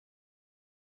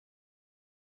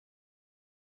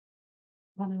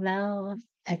Hello,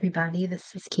 everybody.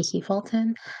 This is Kiki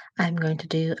Fulton. I'm going to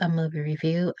do a movie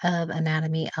review of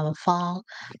Anatomy of a Fall.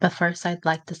 But first, I'd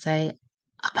like to say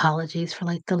apologies for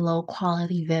the low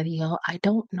quality video. I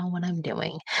don't know what I'm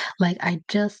doing. I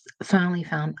just finally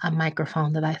found a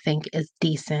microphone that I think is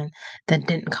decent that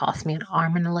didn't cost me an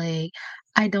arm and a leg.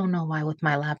 I don't know why with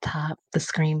my laptop the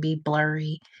screen be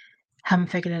blurry.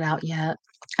 Haven't figured it out yet.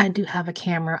 I do have a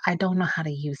camera. I don't know how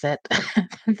to use it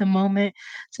at the moment,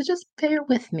 so just bear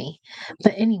with me.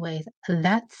 But anyways,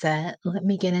 that said, let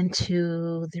me get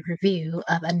into the review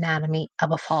of Anatomy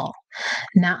of a Fall.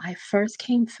 Now, I first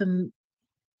came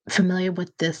familiar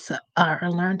with this or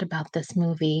learned about this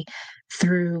movie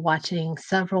through watching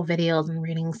several videos and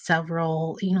reading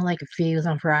several, views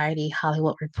on Variety,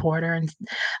 Hollywood Reporter,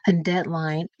 and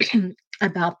Deadline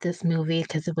about this movie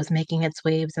because it was making its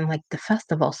waves in the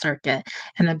festival circuit,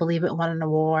 and I believe it won an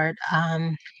award.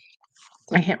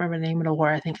 I can't remember the name of the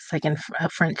award. I think it's a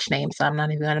French name, so I'm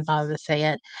not even going to bother to say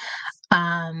it.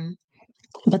 Um,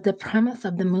 but the premise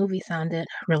of the movie sounded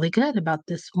really good about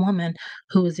this woman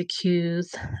who was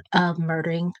accused of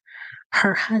murdering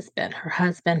her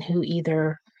husband who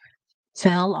either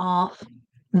fell off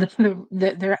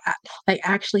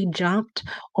actually jumped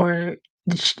or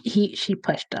she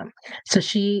pushed him. So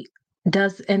she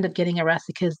does end up getting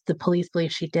arrested because the police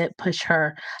believe she did push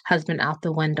her husband out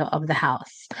the window of the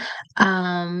house.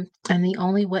 And the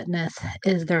only witness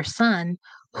is their son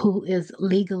who is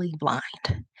legally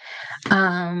blind.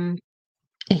 Um,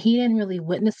 and he didn't really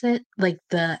witness it, like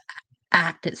the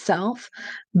act itself,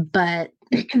 but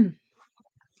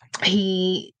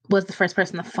he was the first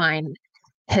person to find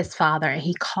his father, and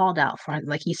he called out for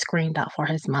he screamed out for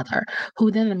his mother,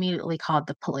 who then immediately called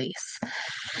the police.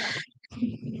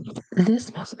 This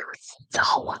movie was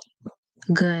so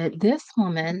good. This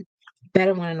woman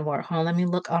better win an award. Hold on, let me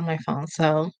look on my phone.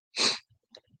 So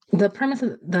the premise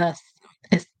of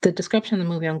the description of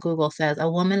the movie on Google says a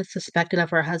woman is suspected of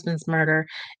her husband's murder,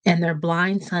 and their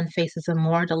blind son faces a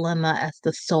moral dilemma as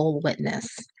the sole witness.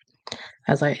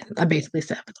 As I basically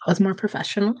said, but I was more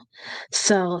professional.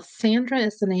 So Sandra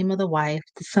is the name of the wife.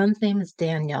 The son's name is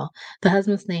Daniel. The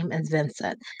husband's name is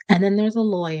Vincent. And then there's a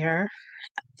lawyer.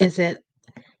 Is it?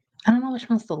 I don't know which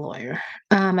one's the lawyer.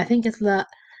 I think it's La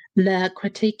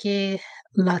Critique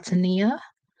Latania,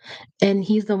 and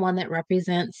he's the one that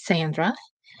represents Sandra.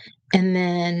 And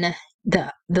then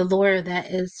the lawyer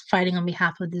that is fighting on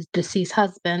behalf of the deceased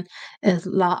husband is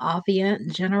La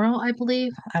Avient General, I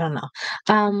believe. I don't know.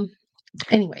 Um,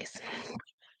 anyways,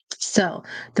 so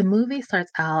the movie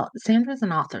starts out, Sandra's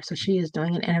an author, so she is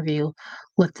doing an interview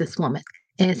with this woman.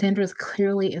 And Sandra's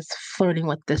clearly is flirting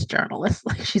with this journalist.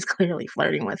 Like she's clearly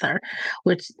flirting with her,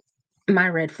 which my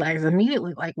red flags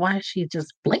immediately like, why is she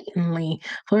just blatantly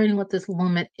flirting with this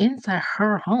woman inside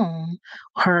her home?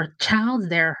 Her child's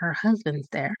there, her husband's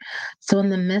there. So in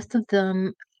the midst of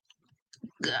them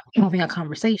having a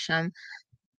conversation,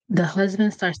 the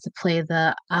husband starts to play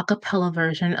the a cappella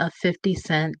version of 50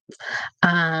 Cent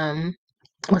um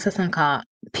what's that song called?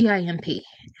 PIMP.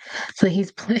 So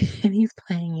he's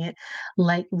playing it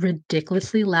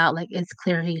ridiculously loud. Like it's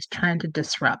clear he's trying to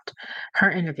disrupt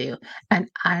her interview. And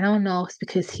I don't know if it's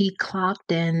because he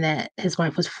clocked in that his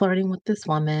wife was flirting with this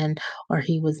woman or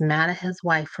he was mad at his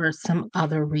wife for some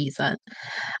other reason.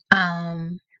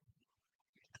 Um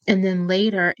and then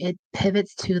later it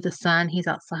pivots to the son. He's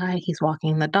outside, he's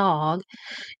walking the dog,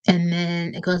 and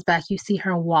then it goes back. You see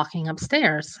her walking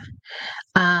upstairs.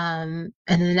 And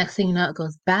then the next thing you know, it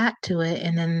goes back to it,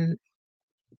 and then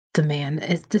the man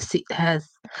is has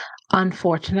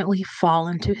unfortunately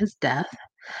fallen to his death,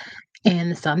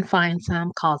 and the son finds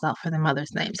him, calls out for the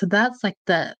mother's name. So that's like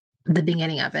the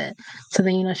beginning of it. So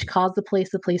then she calls the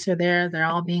police are there, they're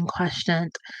all being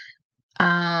questioned.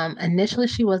 Initially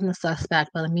she wasn't a suspect,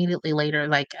 but immediately later,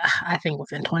 I think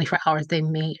within 24 hours, they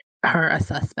made her a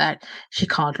suspect. She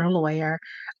called her lawyer,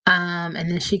 and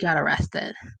then she got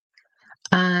arrested.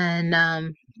 And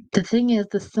the thing is,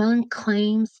 the son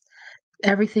claims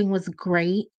everything was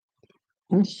great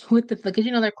with because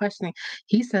they're questioning.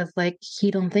 He says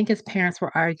he don't think his parents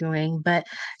were arguing, but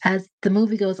as the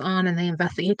movie goes on and they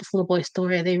investigate this little boy's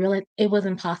story, they realize it was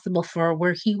impossible for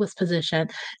where he was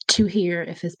positioned to hear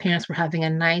if his parents were having a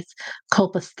nice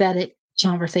copacetic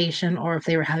conversation or if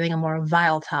they were having a more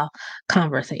volatile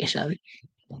conversation.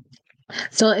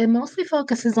 So it mostly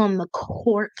focuses on the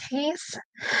court case,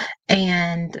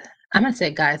 and I'm gonna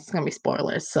say, guys, it's gonna be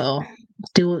spoilers, so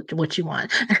do what you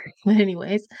want. But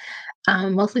anyways,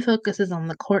 mostly focuses on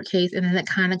the court case, and then it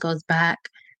kind of goes back,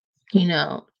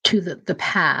 to the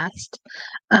past.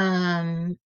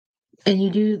 Um,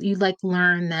 And you, like,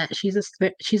 learn that she's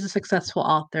a successful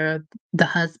author. The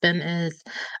husband is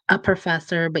a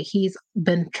professor, but he's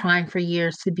been trying for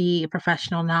years to be a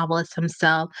professional novelist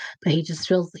himself, but he just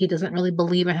feels he doesn't really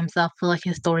believe in himself, feel like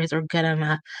his stories are good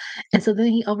enough. And so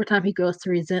then over time, he grows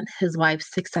to resent his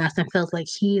wife's success and feels like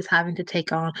he is having to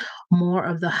take on more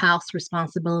of the house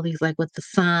responsibilities, like with the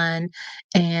son,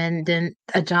 and then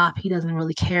a job he doesn't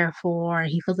really care for.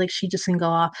 He feels like she just can go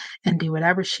off and do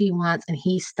whatever she wants, and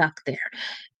he's stuck there.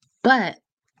 But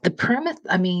the premise,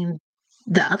 I mean,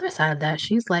 the other side of that,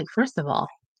 she's like, first of all,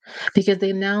 because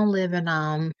they now live in,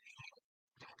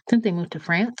 since they moved to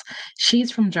France,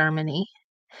 she's from Germany.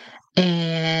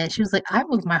 And she was like, I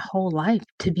moved my whole life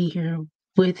to be here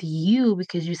with you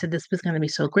because you said this was going to be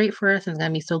so great for us and it's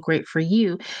going to be so great for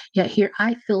you. Yet here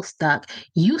I feel stuck.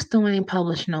 You still ain't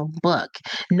published no book.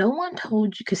 No one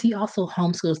told you, because he also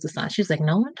homeschools the son. She's like,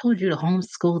 no one told you to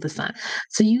homeschool the son.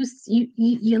 So you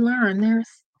learn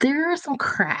there are some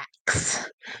cracks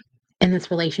in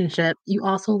this relationship. You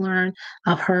also learn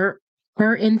of her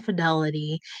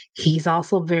infidelity. He's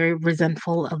also very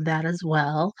resentful of that as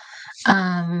well.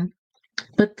 Um,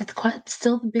 but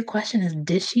still the big question is,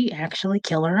 did she actually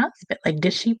kill her husband? Like,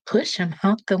 did she push him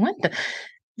out the window?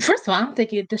 First of all, I'm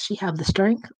thinking, does she have the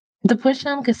strength to push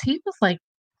him? Because he was like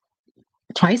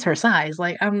twice her size.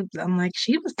 Like, I'm like,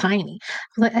 she was tiny.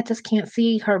 Like, I just can't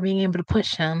see her being able to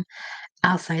push him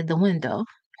outside the window.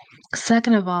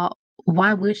 Second of all,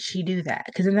 why would she do that?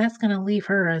 Because then that's going to leave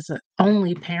her as an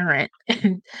only parent.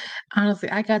 And honestly,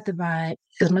 I got the vibe,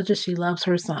 as much as she loves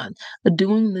her son, but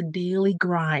doing the daily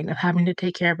grind of having to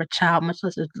take care of a child, much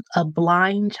less a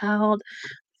blind child,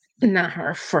 not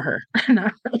her for her,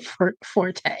 not her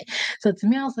forte. So to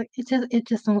me, I was like, it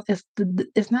just don't,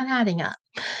 it's not adding up.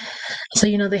 So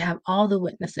they have all the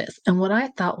witnesses, and what I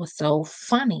thought was so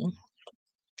funny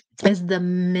is the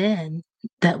men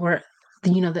that were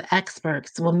the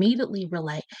experts will immediately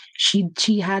relate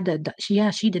she had to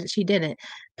she did it,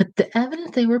 but the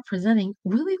evidence they were presenting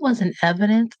really wasn't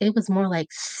evidence. It was more like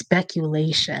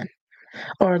speculation,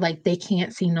 or like they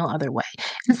can't see no other way.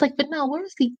 And it's like, but no,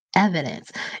 where's the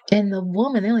evidence? And the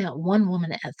woman, they only got one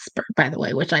woman expert, by the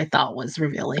way, which I thought was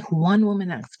revealing. One woman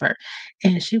expert,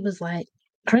 and she was like,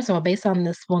 first of all, based on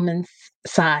this woman's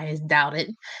size, doubt it.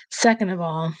 Second of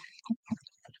all,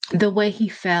 the way he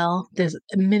fell, there's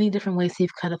many different ways he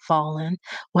could have fallen,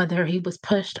 whether he was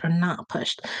pushed or not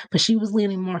pushed. But she was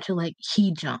leaning more to like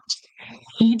he jumped.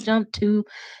 He jumped to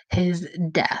his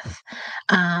death.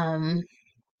 Um,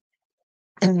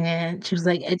 and then she was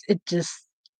like, it just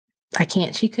I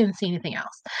can't. She couldn't see anything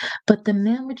else. But the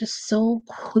men were just so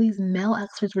these male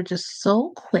experts were just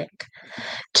so quick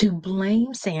to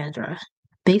blame Sandra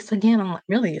based again on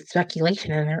really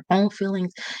speculation and their own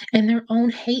feelings and their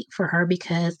own hate for her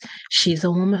because she's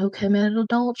a woman who committed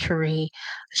adultery.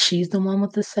 She's the one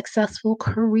with the successful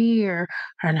career,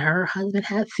 and her husband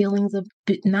had feelings of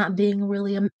not being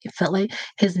really, it felt like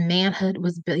his manhood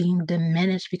was being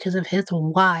diminished because of his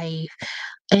wife.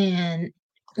 And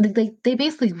they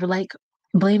basically were like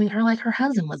blaming her like her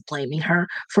husband was blaming her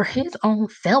for his own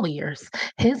failures,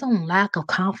 his own lack of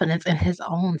confidence in his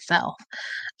own self.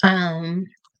 Um,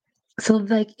 so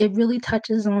like it really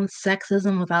touches on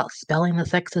sexism without spelling the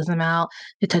sexism out.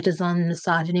 It touches on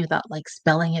misogyny without like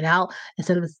spelling it out.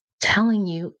 Instead of telling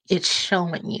you, it's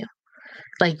showing you.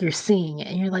 Like you're seeing it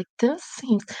and you're like, this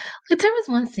seems like there was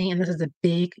one scene, and this is a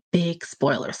big, big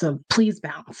spoiler. So please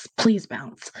bounce, please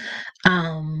bounce.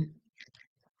 Um,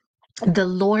 the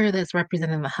lawyer that's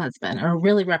representing the husband or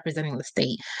really representing the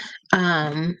state,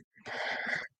 um,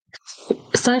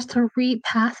 starts to read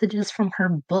passages from her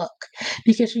book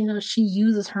because she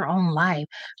uses her own life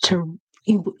to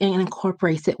and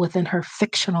incorporates it within her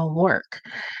fictional work.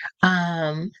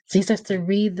 So he starts to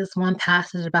read this one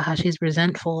passage about how she's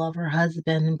resentful of her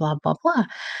husband and blah blah blah.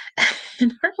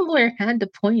 And her lawyer had to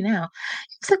point out,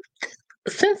 he was like,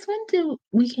 since when do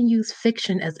we can use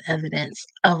fiction as evidence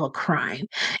of a crime?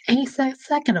 And he said,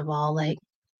 second of all, like,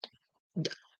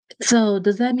 so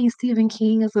does that mean Stephen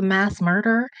King is a mass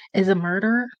murderer? Is a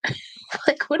murderer?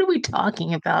 Like, what are we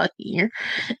talking about here?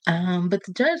 But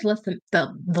the judge lets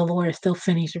the lawyer still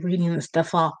finish reading the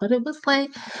stuff off, but it was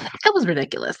like it was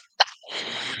ridiculous.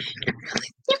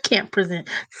 You can't present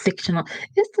fictional.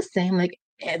 It's the same, like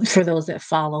for those that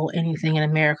follow anything in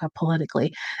America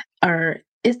politically, or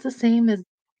it's the same as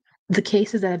the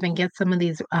cases that have been against some of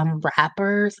these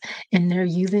rappers, and they're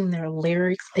using their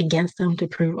lyrics against them to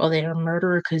prove, oh, they're a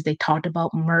murderer because they talked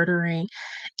about murdering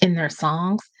in their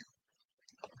songs.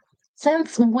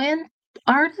 Since when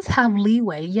artists have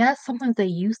leeway. Yes, sometimes they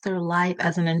use their life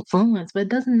as an influence, but it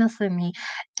doesn't necessarily mean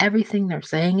everything they're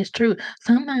saying is true.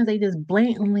 Sometimes they just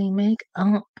blatantly make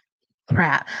up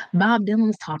crap. Bob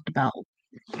Dylan's talked about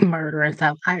murder and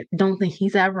stuff. I don't think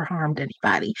he's ever harmed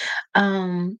anybody.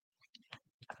 Um,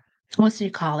 what do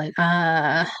you call it?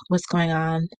 What's going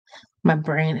on? My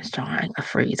brain is drawing a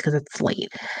freeze because it's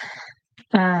late.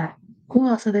 Uh, who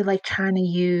else are they like trying to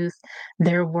use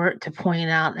their work to point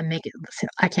out and make it?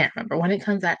 I can't remember. When it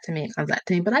comes out to me, it comes out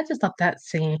to me. But I just thought that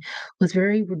scene was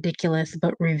very ridiculous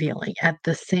but revealing at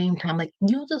the same time. Like,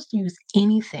 you'll just use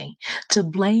anything to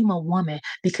blame a woman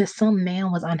because some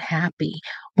man was unhappy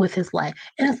with his life.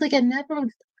 And it's like, it never,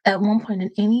 at one point,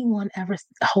 did anyone ever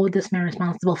hold this man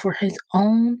responsible for his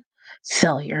own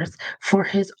failures, for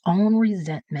his own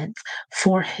resentments,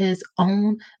 for his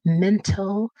own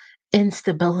mental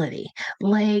instability.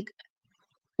 Like,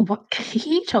 what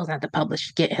he chose not to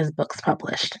get his books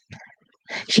published.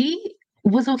 He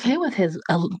was okay with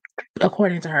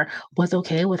according to her, was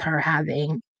okay with her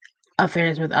having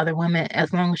affairs with other women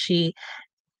as long as she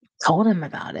told him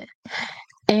about it.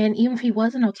 And even if he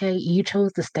wasn't okay, you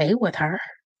chose to stay with her.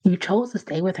 You chose to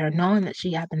stay with her knowing that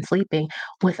she had been sleeping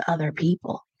with other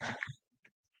people.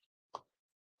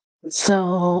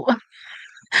 So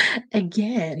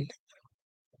again,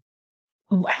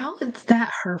 how is that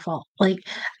her fault? Like,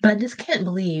 but I just can't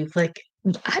believe, like,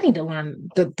 I need to learn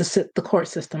the court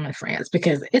system in France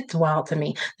because it's wild to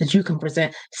me that you can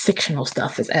present fictional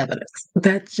stuff as evidence.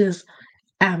 That's just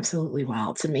absolutely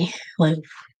wild to me. Like,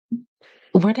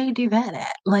 where do you do that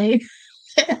at? Like,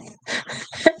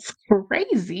 that's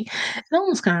crazy. It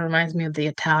almost kind of reminds me of the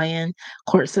Italian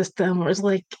court system, where it's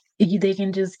like they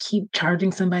can just keep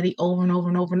charging somebody over and over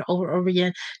and over and over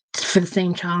again for the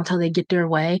same child until they get their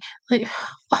way. Like,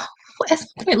 oh, at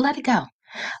some point, let it go.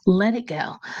 Let it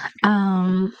go.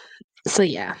 Um, so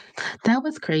yeah, that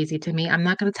was crazy to me. I'm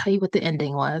not gonna tell you what the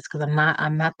ending was because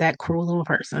I'm not that cruel of a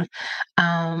person.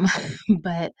 Um,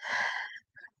 but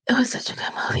it was such a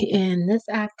good movie. And this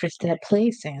actress that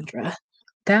plays Sandra,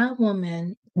 that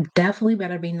woman definitely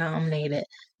better be nominated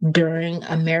during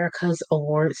America's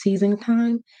award season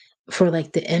time for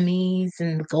like the Emmys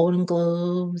and the Golden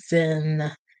Globes and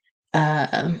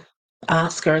uh,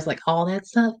 Oscars, like all that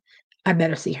stuff. I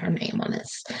better see her name on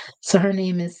this. So her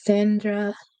name is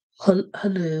Sandra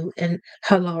Halu and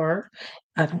Halor.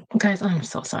 Guys, I'm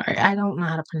so sorry. I don't know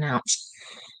how to pronounce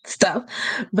stuff,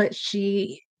 but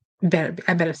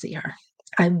I better see her.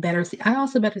 I better see. I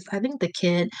also better. I think the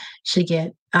kid should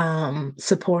get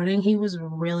supporting. He was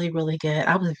really, really good.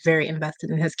 I was very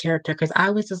invested in his character because I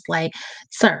was just like,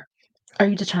 "Sir, are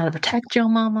you just trying to protect your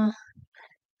mama,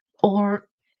 or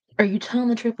are you telling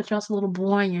the truth, but you're also a little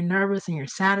boy and you're nervous and you're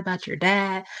sad about your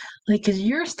dad? Like, because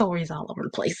your story's all over the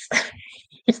place.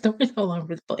 Your story's all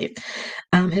over the place."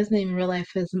 His name in real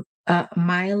life is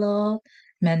Milo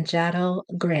Manjado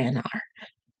Granar.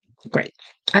 Great.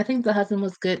 I think the husband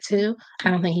was good too. I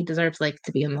don't think he deserves like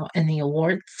to be in the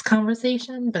awards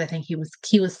conversation, but I think he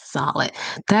was solid.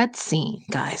 That scene,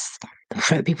 guys,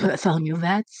 for the people that telling you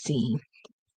that scene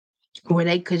where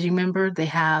because you remember they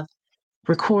have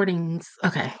recordings.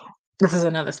 Okay, this is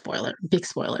another spoiler, big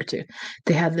spoiler too.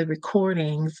 They have the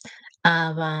recordings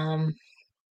of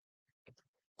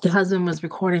the husband was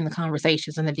recording the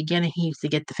conversations. In the beginning, he used to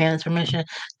get the family's permission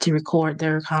to record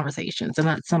their conversations. And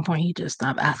at some point, he just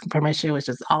stopped asking permission. It was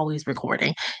just always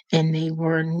recording. And they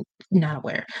were not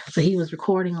aware. So he was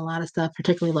recording a lot of stuff,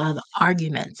 particularly a lot of the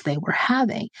arguments they were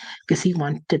having, because he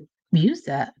wanted to use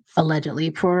that allegedly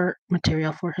for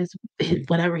material for his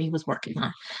whatever he was working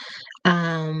on.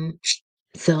 Um,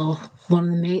 so one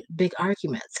of the big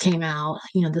arguments came out.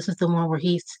 This is the one where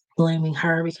he's blaming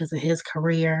her because of his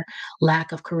career,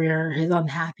 lack of career, his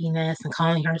unhappiness, and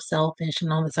calling her selfish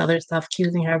and all this other stuff,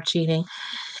 accusing her of cheating.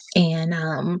 And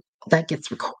that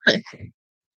gets recorded.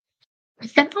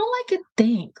 And all I could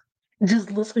think,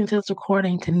 just listening to this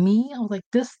recording, to me, I was like,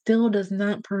 this still does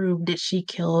not prove that she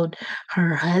killed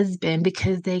her husband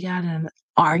because they got in an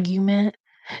argument.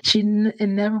 It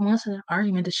never once in an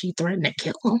argument did she threaten to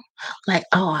kill him. Like,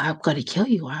 oh, I'm gonna kill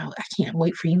you. I can't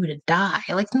wait for you to die.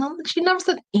 Like, no, she never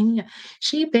said any.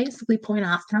 She basically pointed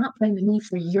out, stop blaming me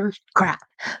for your crap.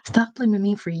 Stop blaming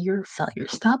me for your failure.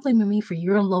 Stop blaming me for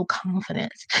your low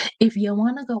confidence. If you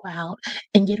want to go out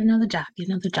and get another job, get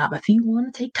another job. If you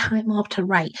want to take time off to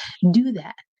write, do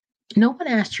that. No one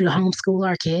asked you to homeschool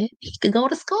our kid. He could go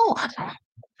to school.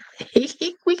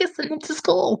 We can send him to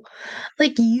school.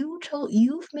 Like,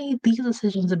 you've made these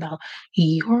decisions about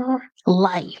your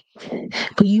life,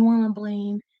 but you want to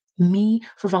blame me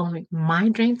for following my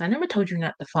dreams. I never told you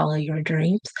not to follow your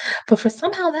dreams, but for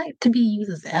somehow that to be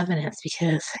used as evidence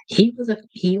because he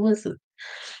was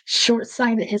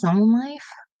short-sighted his own life.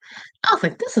 I was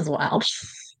like, "This is wild."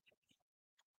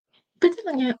 But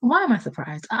then again, why am I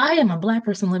surprised? I am a Black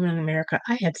person living in America.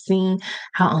 I have seen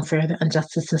how unfair the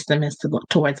injustice system is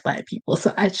towards Black people,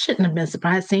 so I shouldn't have been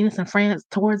surprised seeing this in France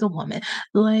towards a woman.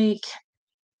 Like,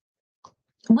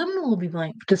 women will be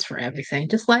blamed just for everything,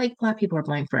 just like Black people are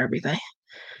blamed for everything.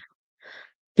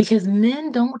 Because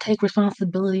men don't take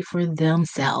responsibility for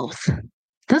themselves.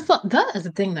 That is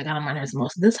the thing that got on my nerves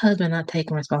most. This husband not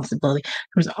taking responsibility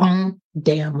for his own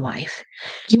damn life.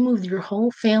 You moved your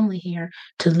whole family here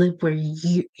to live where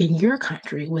you in your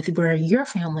country with where your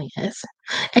family is,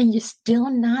 and you're still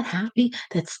not happy.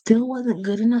 That still wasn't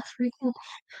good enough for you.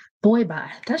 Boy,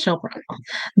 bye. That's your problem.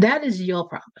 That is your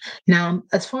problem. Now,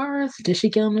 as far as did she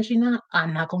kill him or she not,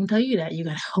 I'm not gonna tell you that. You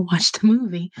gotta go watch the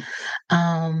movie.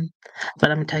 Um, but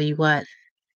I'm gonna tell you what.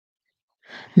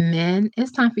 Men,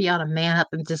 it's time for y'all to man up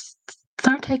and just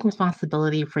start taking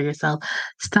responsibility for yourself.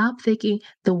 Stop thinking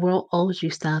the world owes you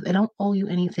stuff. It don't owe you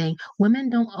anything. Women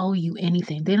don't owe you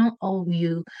anything. They don't owe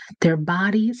you their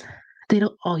bodies. They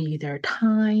don't owe you their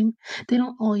time. They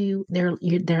don't owe you their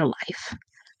life.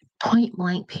 Point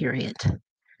blank, period.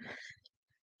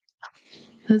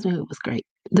 This movie was great.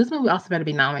 This movie also better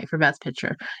be nominated for Best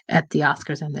Picture at the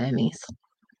Oscars and the Emmys.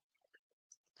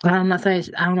 I'm not saying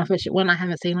I don't know if it should. One, I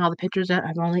haven't seen all the pictures yet.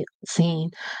 I've only seen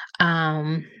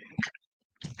um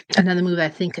another movie I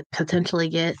think could potentially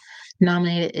get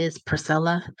nominated is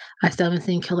Priscilla. I still haven't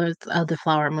seen Killers of the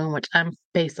Flower Moon, which I'm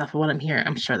based off of what I'm hearing.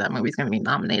 I'm sure that movie's going to be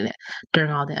nominated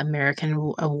during all the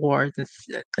American awards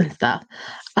and stuff.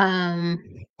 Um,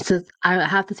 so I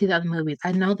have to see the other movies.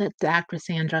 I know that the actress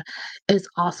Sandra is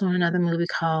also in another movie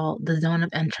called The Zone of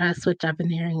Interest, which I've been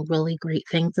hearing really great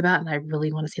things about, and I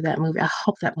really want to see that movie. I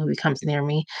hope that movie comes near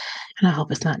me, and I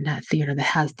hope it's not in that theater that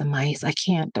has the mice. I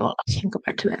can't go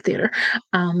back to that theater.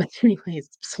 Anyways,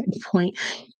 beside the point.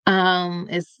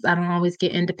 Is I don't always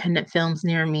get independent films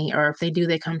near me, or if they do,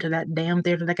 they come to that damn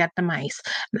theater that got the mice.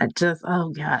 That just oh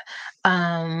god.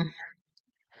 Um,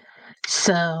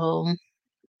 so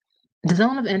the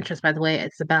zone of interest, by the way,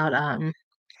 it's about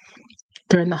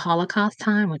during the Holocaust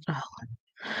time, which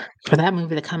for that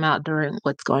movie to come out during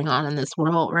what's going on in this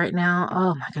world right now,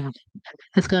 oh my god,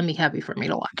 it's gonna be heavy for me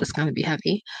to watch. It's gonna be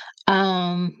heavy.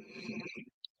 Um,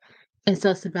 and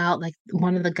so it's about like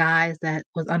one of the guys that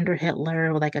was under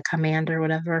Hitler, like a commander,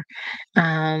 whatever.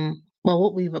 Well,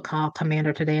 what we would call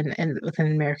commander today in within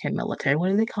the American military. What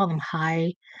do they call them?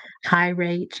 High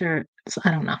rates or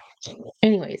I don't know.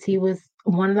 Anyways, he was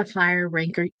one of the higher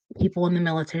ranker people in the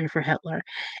military for Hitler,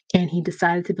 and he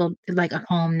decided to build like a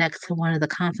home next to one of the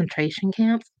concentration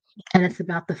camps. And it's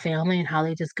about the family and how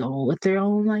they just go with their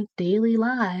own like daily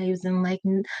lives and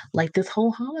like this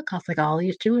whole Holocaust, like all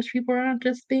these Jewish people aren't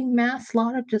just being mass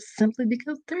slaughtered just simply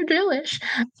because they're Jewish.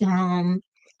 Um,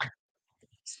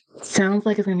 Sounds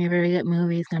like it's gonna be a very good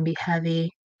movie. It's gonna be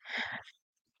heavy.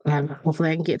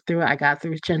 Hopefully I can get through it. I got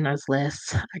through Schindler's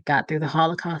List. I got through the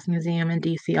Holocaust Museum in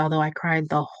DC, although I cried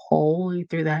the whole way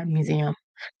through that museum.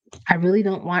 I really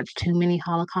don't watch too many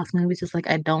Holocaust movies, just like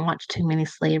I don't watch too many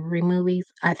slavery movies.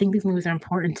 I think these movies are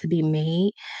important to be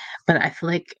made, but I feel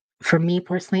like for me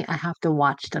personally, I have to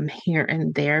watch them here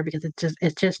and there because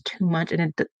it's just too much,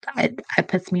 and it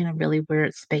puts me in a really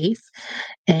weird space.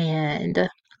 And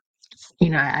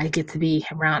I get to be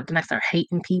around, and I start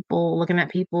hating people, looking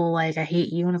at people like I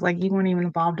hate you, and it's like you weren't even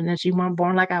involved in this. You weren't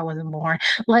born like I wasn't born.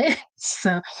 Like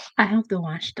so, I have to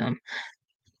watch them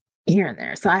here and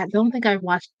there. So I don't think I've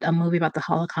watched a movie about the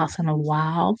Holocaust in a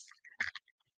while.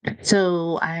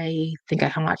 So I think I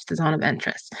can watch The Zone of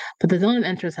Interest. But The Zone of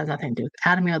Interest has nothing to do with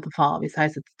Anatomy of the Fall,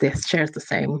 besides this shares the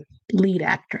same lead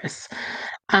actress.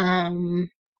 Um,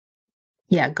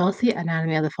 yeah, go see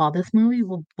Anatomy of the Fall. This movie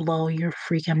will blow your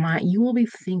freaking mind. You will be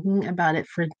thinking about it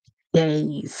for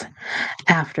days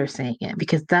after seeing it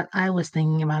because that I was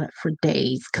thinking about it for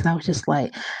days because I was just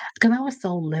like, because I was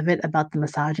so livid about the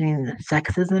misogyny and the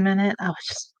sexism in it. I was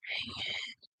just,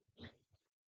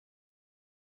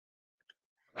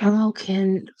 how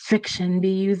can fiction be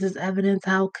used as evidence?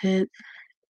 How could,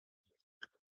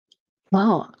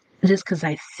 well, just because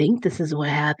I think this is what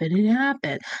happened, it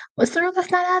happened. Well, sir, that's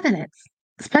not evidence.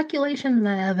 Speculation is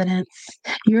not evidence.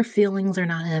 Your feelings are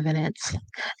not evidence.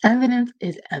 Evidence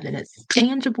is evidence.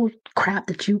 Tangible crap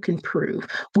that you can prove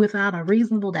without a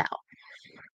reasonable doubt.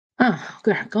 Oh,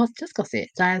 just go see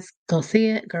it. Guys, go see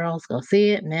it. Girls, go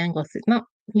see it. Men, go see it.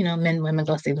 No, men, women,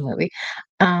 go see the movie.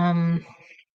 Um,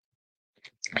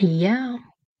 yeah.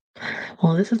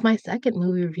 Well, this is my second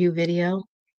movie review video.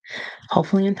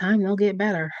 Hopefully in time they'll get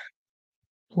better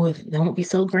with they won't be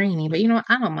so grainy. But you know what?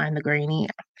 I don't mind the grainy.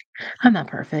 I'm not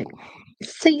perfect.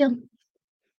 See ya.